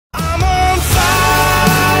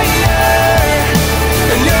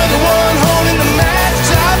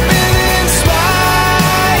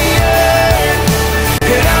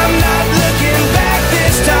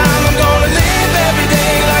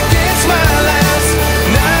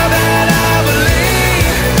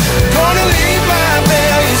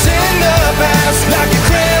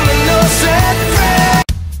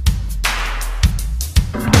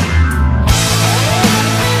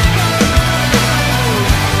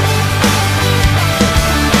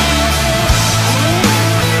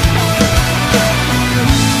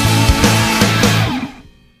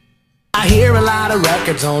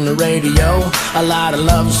songs on the radio, a lot of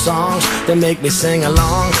love songs that make me sing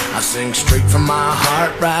along. I sing straight from my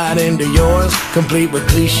heart right into yours, complete with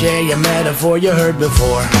cliche and metaphor you heard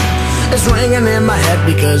before. It's ringing in my head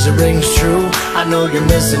because it rings true. I know you're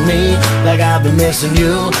missing me like I've been missing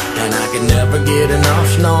you, and I can never get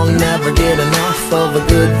enough, no, never get enough of a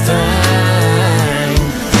good thing.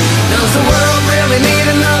 Does the world really need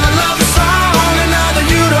another love song? Another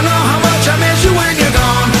you don't know how much I miss you when you're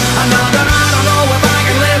gone. Another I don't know if I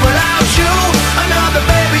can live without you. Another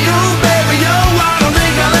baby you, I don't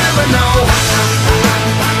think I'll ever know.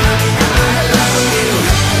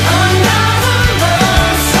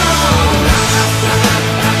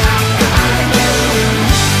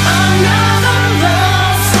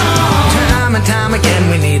 Time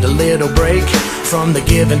again we need a little break from the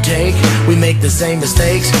give and take. We make the same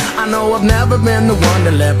mistakes. I know I've never been the one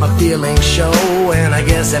to let my feelings show, and I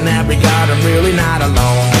guess in that regard I'm really not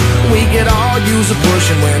alone. We could all use a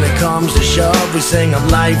pushing when it comes to shove. We sing of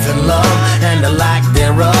life and love and the lack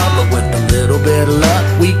thereof, but with a little bit of luck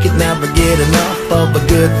we could never get enough of a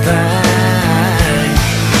good thing.